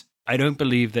 abuse. I don't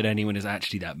believe that anyone is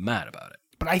actually that mad about it.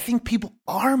 But I think people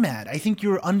are mad. I think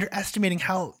you're underestimating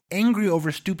how angry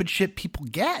over stupid shit people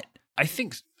get. I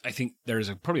think there is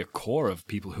probably a core of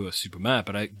people who are super mad,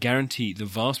 but I guarantee the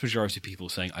vast majority of people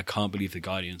saying, I can't believe The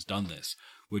Guardian's done this,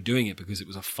 were doing it because it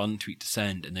was a fun tweet to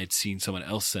send, and they'd seen someone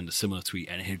else send a similar tweet,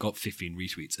 and it had got 15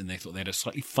 retweets, and they thought they had a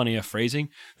slightly funnier phrasing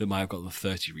that might have got them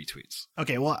 30 retweets.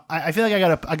 Okay, well, I feel like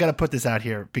I gotta put this out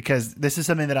here because this is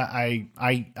something that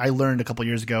I learned a couple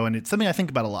years ago, and it's something I think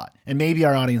about a lot, and maybe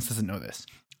our audience doesn't know this.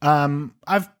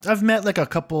 I've met like a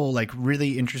couple like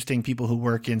really interesting people who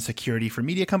work in security for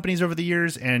media companies over the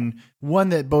years, and one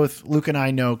that both Luke and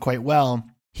I know quite well.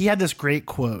 He had this great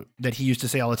quote that he used to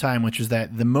say all the time, which was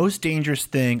that the most dangerous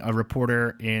thing a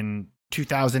reporter in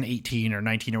 2018 or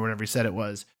 19 or whatever he said it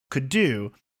was could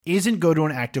do isn't go to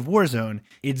an active war zone.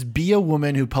 It's be a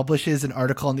woman who publishes an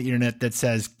article on the internet that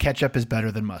says ketchup is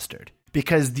better than mustard.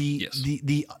 Because the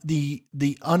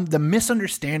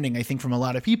misunderstanding, I think, from a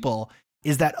lot of people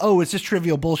is that, oh, it's just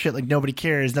trivial bullshit. Like nobody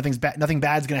cares. Nothing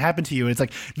bad's going to happen to you. And it's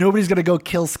like, nobody's going to go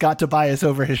kill Scott Tobias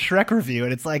over his Shrek review.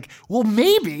 And it's like, well,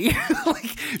 maybe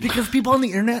like, because people on the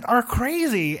internet are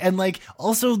crazy. And like,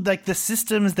 also like the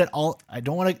systems that I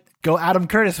don't want to go Adam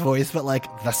Curtis voice, but like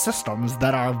the systems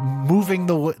that are moving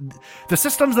the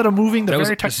systems that are moving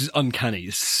the this is uncanny.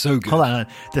 It's so good. Hold on.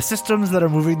 The systems that are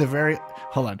moving the very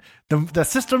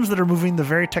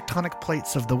tectonic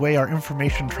plates of the way our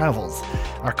information travels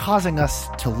are causing us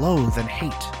to loathe and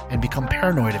hate and become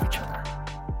paranoid of each other.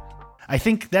 I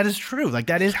think that is true. Like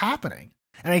that is happening.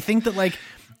 And I think that like,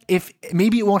 if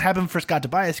maybe it won't happen for Scott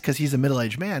Tobias because he's a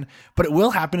middle-aged man, but it will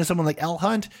happen to someone like Elle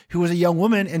Hunt, who was a young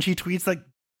woman, and she tweets like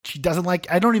she doesn't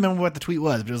like, I don't remember what the tweet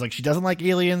was, but it was like she doesn't like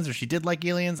aliens or she did like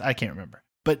aliens. I can't remember.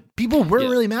 But people were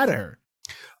really mad at her.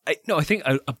 I think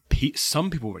some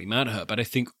people were really mad at her, but I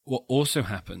think what also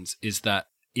happens is that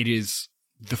it is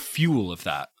the fuel of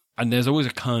that. And there's always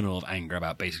a kernel of anger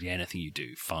about basically anything you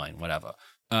do, fine, whatever.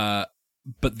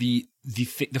 But the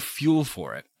fuel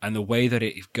for it and the way that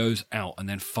it goes out and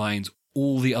then finds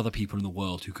all the other people in the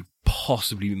world who could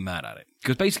possibly be mad at it.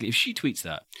 Because basically, if she tweets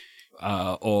that,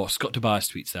 or Scott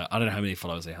Tobias tweets that, I don't know how many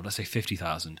followers they have, let's say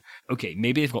 50,000. Okay,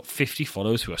 maybe they've got 50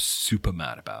 followers who are super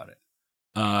mad about it.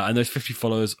 And those 50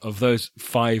 followers, of those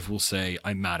 5 will say,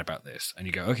 I'm mad about this. And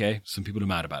you go, okay, some people are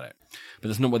mad about it. But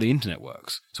that's not what the internet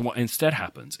works. So what instead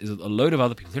happens is that a load of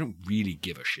other people, they don't really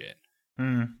give a shit.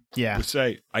 Would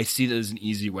say, I see that as an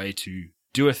easy way to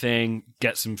do a thing,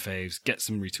 get some faves, get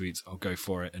some retweets, I'll go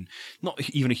for it. And not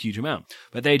even a huge amount.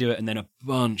 But they do it, and then a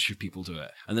bunch of people do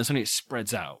it. And then suddenly it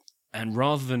spreads out. And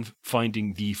rather than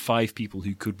finding the 5 people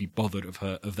who could be bothered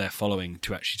of their following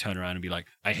to actually turn around and be like,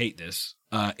 I hate this,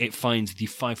 it finds the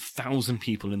 5,000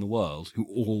 people in the world who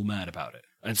are all mad about it.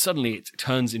 And suddenly it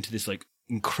turns into this like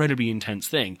incredibly intense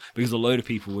thing because a load of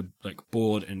people were like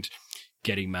bored and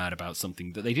getting mad about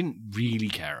something that they didn't really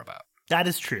care about. That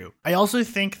is true. I also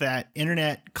think that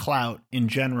internet clout in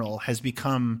general has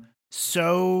become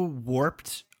so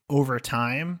warped over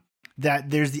time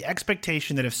that there's the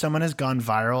expectation that if someone has gone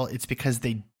viral, it's because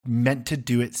they meant to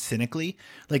do it cynically.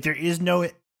 Like there's no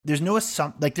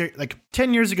assumption. Like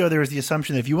 10 years ago, there was the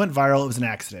assumption that if you went viral, it was an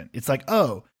accident. It's like,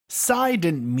 oh, Psy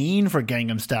didn't mean for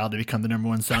Gangnam Style to become the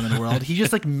 #1 song in the world. He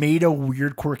just like made a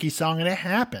weird, quirky song and it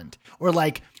happened. Or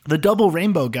like the Double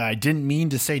Rainbow guy didn't mean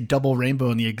to say double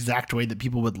rainbow in the exact way that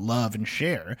people would love and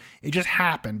share. It just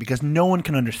happened because no one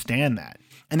can understand that.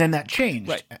 And then that changed.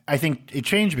 Right. I think it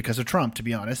changed because of Trump, to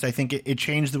be honest. I think it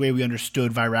changed the way we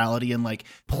understood virality and like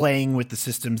playing with the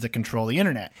systems that control the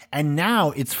internet. And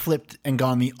now it's flipped and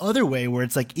gone the other way where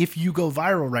it's like if you go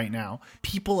viral right now,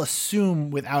 people assume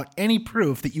without any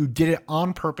proof that you did it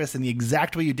on purpose in the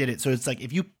exact way you did it. So it's like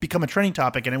if you become a trending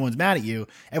topic and everyone's mad at you,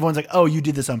 everyone's like, oh, you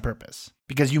did this on purpose.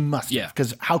 Because you must. Yeah.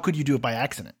 Because how could you do it by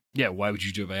accident? Yeah, why would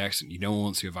you do it by accident? No one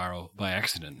wants to go viral by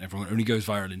accident. Everyone only goes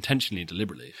viral intentionally and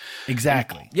deliberately.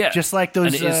 Exactly. Yeah. Just like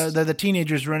those the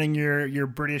teenagers running your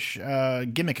British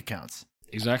gimmick accounts.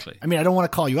 Exactly. I mean, I don't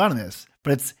want to call you out on this,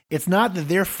 but it's not that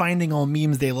they're finding all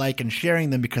memes they like and sharing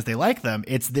them because they like them.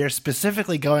 It's they're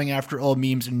specifically going after old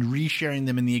memes and resharing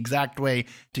them in the exact way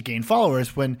to gain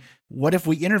followers. When what if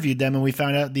we interviewed them and we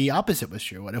found out the opposite was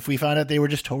true? What if we found out they were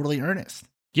just totally earnest?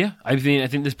 Yeah, I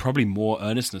think there's probably more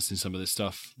earnestness in some of this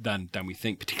stuff than we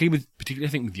think, particularly I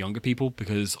think with younger people,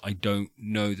 because I don't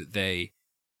know that they.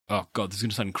 Oh God, this is going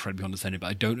to sound incredibly condescending, but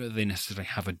I don't know that they necessarily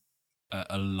have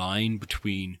a line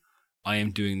between I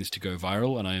am doing this to go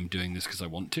viral, and I am doing this because I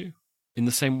want to. In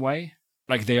the same way,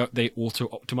 like they auto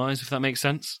optimize, if that makes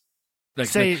sense. Like,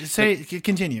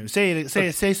 continue. Say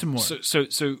some more. So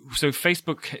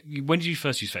Facebook. When did you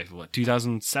first use Facebook? Like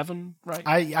 2007, right?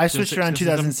 I switched around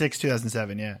 2006,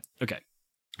 2007. Yeah. Okay.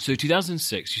 So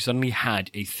 2006, you suddenly had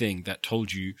a thing that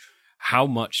told you how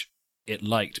much it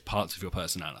liked parts of your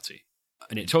personality,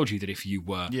 and it told you that if you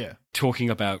were talking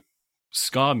about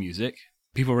ska music,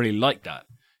 people really liked that,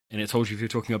 and it told you if you're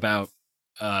talking about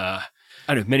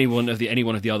I don't know, any one of the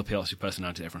other parts of your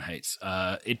personality that everyone hates,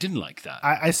 it didn't like that.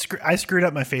 I screwed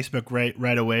up my Facebook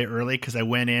right away early because I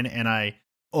went in and I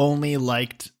only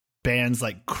liked bands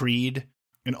like Creed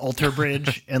and Alter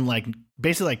Bridge and like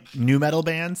basically like nu metal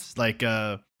bands like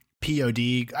POD.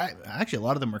 Actually, a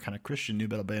lot of them were kind of Christian nu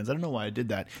metal bands. I don't know why I did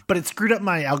that, but it screwed up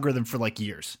my algorithm for like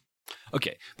years.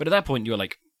 Okay, but at that point you were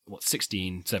like, what,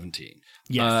 16, 17?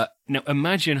 Yes. Now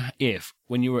imagine if,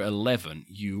 when you were 11,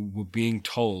 you were being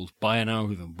told by an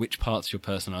algorithm which parts of your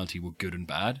personality were good and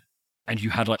bad, and you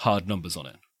had like hard numbers on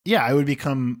it. Yeah, I would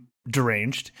become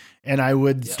deranged, and I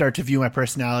would start to view my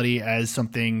personality as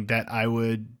something that I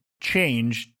would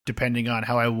change depending on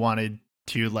how I wanted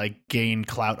to like gain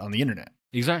clout on the internet.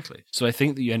 Exactly. So I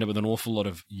think that you end up with an awful lot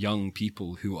of young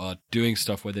people who are doing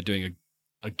stuff where they're doing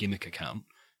a gimmick account,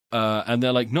 and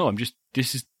they're like, no,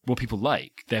 this is what people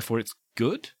like, therefore it's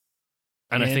good.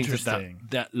 And I think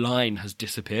that line has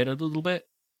disappeared a little bit,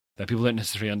 that people don't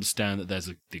necessarily understand that there's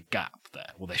the gap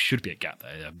there. Well, there should be a gap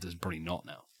there. There's probably not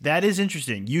now. That is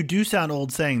interesting. You do sound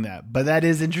old saying that, but that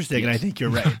is interesting, and I think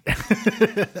you're right.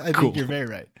 I think you're very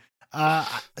right.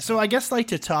 So I guess like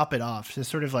to top it off, to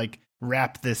sort of like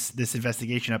wrap this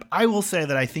investigation up, I will say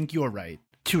that I think you're right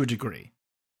to a degree,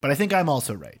 but I think I'm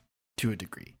also right to a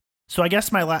degree. So I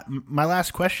guess my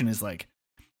last question is like,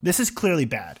 this is clearly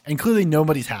bad, and clearly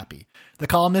nobody's happy. The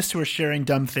columnists who are sharing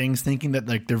dumb things, thinking that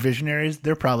like they're visionaries,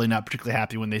 they're probably not particularly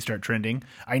happy when they start trending.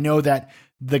 I know that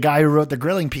the guy who wrote the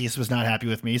grilling piece was not happy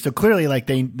with me, so clearly like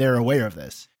they're aware of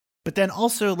this. But then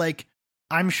also like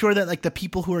I'm sure that like the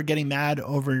people who are getting mad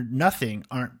over nothing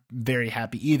aren't very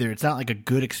happy either. It's not like a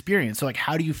good experience. So like,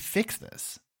 how do you fix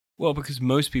this? Well, because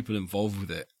most people involved with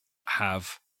it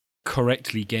have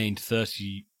correctly gained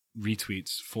 30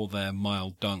 retweets for their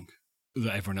mild dunk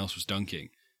that everyone else was dunking,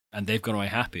 and they've gone away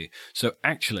happy. So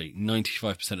actually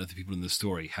 95% of the people in the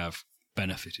story have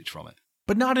benefited from it,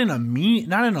 but not in a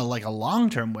like a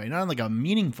long-term way, not in like a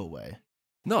meaningful way.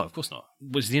 No, of course not.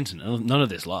 It's the internet. None of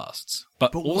this lasts.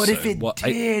 But also, what if it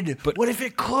did? What if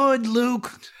it could,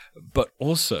 Luke? But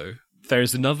also, there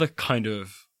is another kind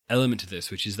of element to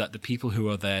this, which is that the people who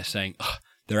are there saying,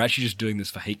 they're actually just doing this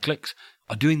for hate clicks,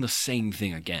 are doing the same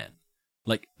thing again.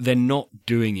 Like, they're not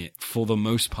doing it for the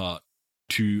most part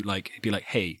to like be like,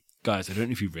 hey, guys, I don't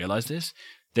know if you realize this.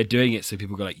 They're doing it so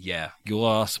people go like, yeah, you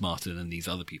are smarter than these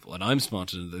other people, and I'm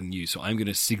smarter than you, so I'm going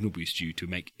to signal boost you to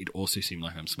make it also seem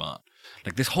like I'm smart.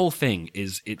 Like, this whole thing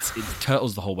it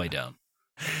turtles the whole way down.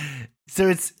 So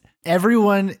it's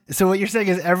everyone. So what you're saying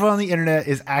is everyone on the internet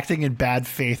is acting in bad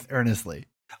faith earnestly.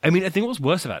 I mean, I think what's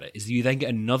worse about it is you then get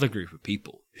another group of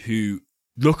people who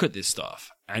look at this stuff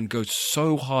and go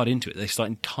so hard into it. They start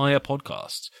entire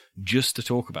podcasts just to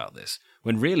talk about this,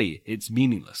 when really it's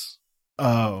meaningless.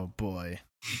 Oh, boy.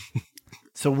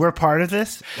 So we're part of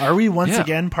this? Are we once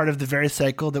again part of the very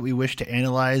cycle that we wish to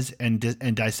analyze and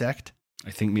dissect? I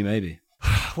think we may be.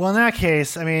 Well, in that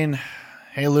case, I mean,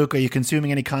 hey, Luke, are you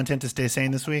consuming any content to stay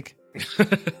sane this week?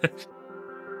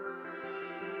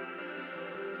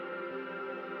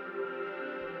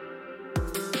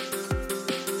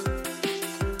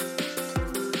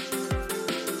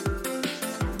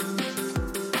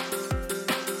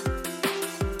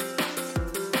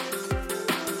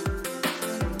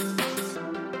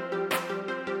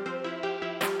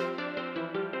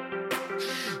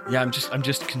 Yeah, I'm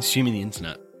just consuming the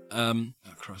internet. Oh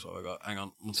Christ, what have I got? Hang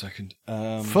on 1 second.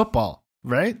 Football,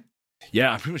 right?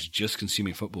 Yeah, I'm pretty much just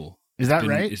consuming football. Is that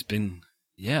right? It's been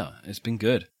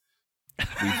good.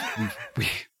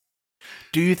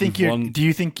 Do you think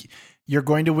you're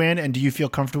going to win, and do you feel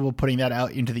comfortable putting that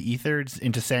out into the ether,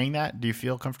 into saying that? Do you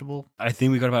feel comfortable? I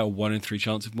think we've got about a 1 in 3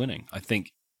 chance of winning. I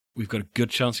think we've got a good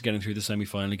chance of getting through the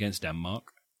semi-final against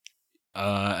Denmark.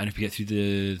 And if we get through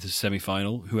the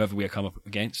semi-final, whoever we come up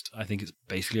against, I think it's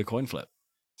basically a coin flip.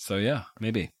 So yeah,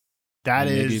 maybe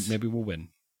maybe we'll win.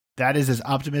 That is as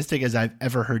optimistic as I've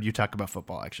ever heard you talk about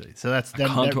football. Actually, so that's I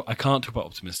can't talk about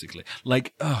optimistically.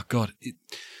 Like, oh god,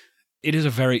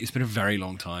 it's been a very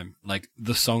long time. Like,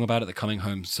 the song about it, the Coming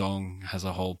Home song, has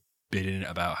a whole bit in it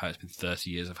about how it's been 30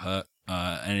 years of hurt.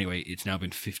 Anyway, it's now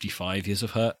been 55 years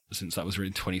of hurt since that was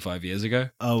written 25 years ago.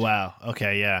 Oh wow.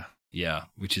 Okay. Yeah. Yeah,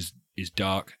 which is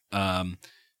dark.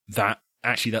 That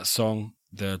song,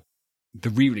 the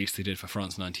re-release they did for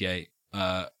France '98,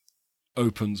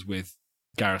 opens with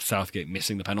Gareth Southgate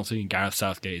missing the penalty, and Gareth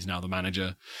Southgate is now the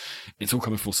manager. It's all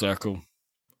coming full circle.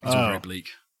 It's all very bleak.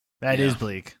 That is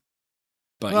bleak.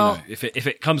 But well, if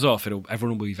it comes off,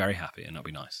 everyone will be very happy, and that'll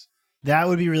be nice. That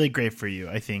would be really great for you.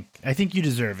 I think you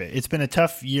deserve it. It's been a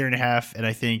tough year and a half, and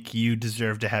I think you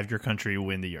deserve to have your country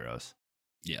win the Euros.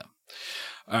 Yeah.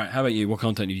 All right. How about you? What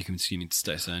content have you consuming to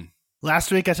stay sane?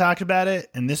 Last week I talked about it,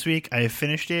 and this week I have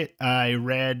finished it. I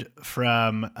read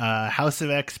from House of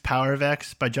X, Power of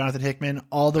X by Jonathan Hickman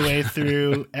all the way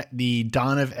through the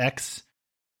Dawn of X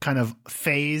kind of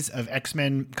phase of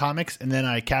X-Men comics, and then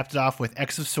I capped it off with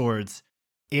X of Swords.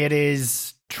 It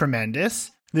is tremendous.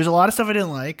 There's a lot of stuff I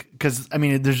didn't like because, I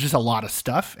mean, there's just a lot of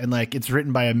stuff, and like it's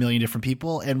written by a million different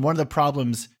people, and one of the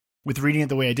problems with reading it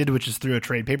the way I did, which is through a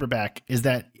trade paperback, is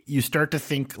that you start to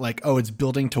think like, oh, it's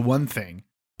building to one thing.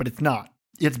 But it's not.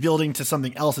 It's building to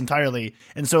something else entirely.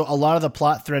 And so a lot of the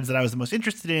plot threads that I was the most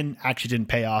interested in actually didn't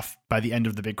pay off by the end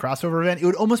of the big crossover event. It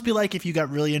would almost be like if you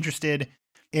got really interested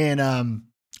in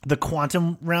the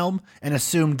quantum realm and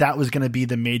assumed that was going to be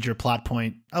the major plot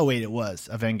point. Oh, wait, it was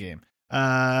of Endgame.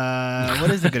 What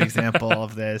is a good example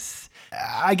of this?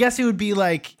 I guess it would be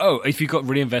like... Oh, if you got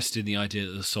really invested in the idea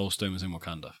that the Soul Stone was in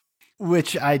Wakanda.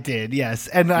 Which I did, yes.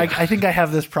 And yeah. I think I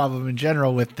have this problem in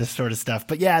general with this sort of stuff.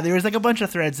 But yeah, there was like a bunch of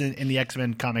threads in the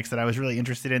X-Men comics that I was really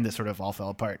interested in that sort of all fell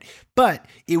apart. But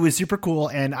it was super cool,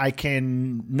 and I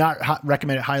can not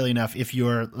recommend it highly enough if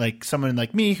you're like someone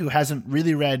like me who hasn't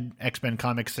really read X-Men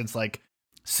comics since like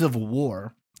Civil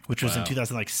War, which was in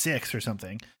 2006 or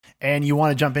something, and you want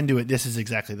to jump into it. This is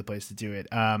exactly the place to do it.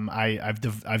 I've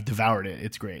devoured it.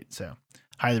 It's great. So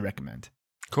highly recommend.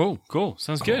 Cool.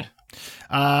 Sounds good.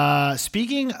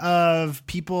 Speaking of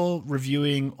people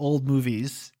reviewing old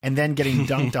movies and then getting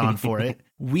dunked on for it,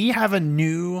 we have a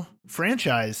new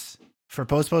franchise for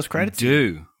post credits.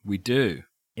 We do.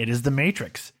 It is The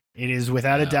Matrix. It is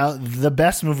without a doubt the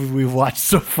best movie we've watched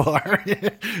so far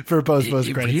for post credits.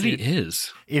 It really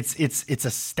is. It's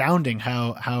astounding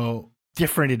how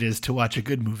different it is to watch a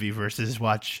good movie versus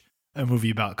watch a movie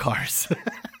about cars.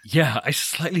 Yeah, I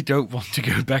slightly don't want to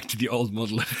go back to the old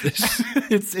model of this.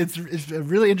 It's a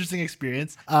really interesting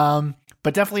experience.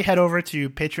 But definitely head over to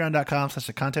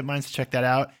patreon.com/thecontentminds to check that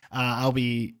out. I'll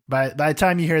be by the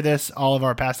time you hear this, all of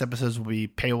our past episodes will be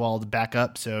paywalled back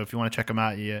up. So if you want to check them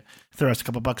out, you throw us a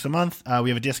couple bucks a month. We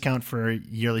have a discount for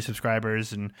yearly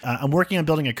subscribers, and I'm working on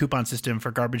building a coupon system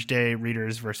for Garbage Day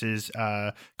readers versus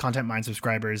Content Mind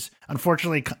subscribers.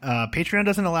 Unfortunately, Patreon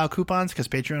doesn't allow coupons because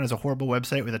Patreon is a horrible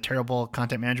website with a terrible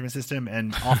content management system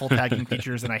and awful tagging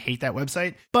features, and I hate that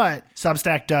website. But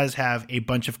Substack does have a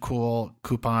bunch of cool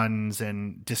coupons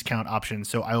and discount options,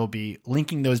 so I will be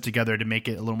linking those together to make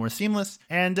it a little more seamless.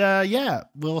 And yeah,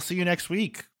 we'll see you next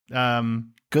week.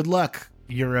 Good luck,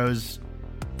 Euros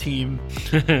team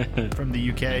from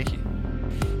the UK.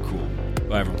 Cool.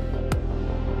 Bye, everyone.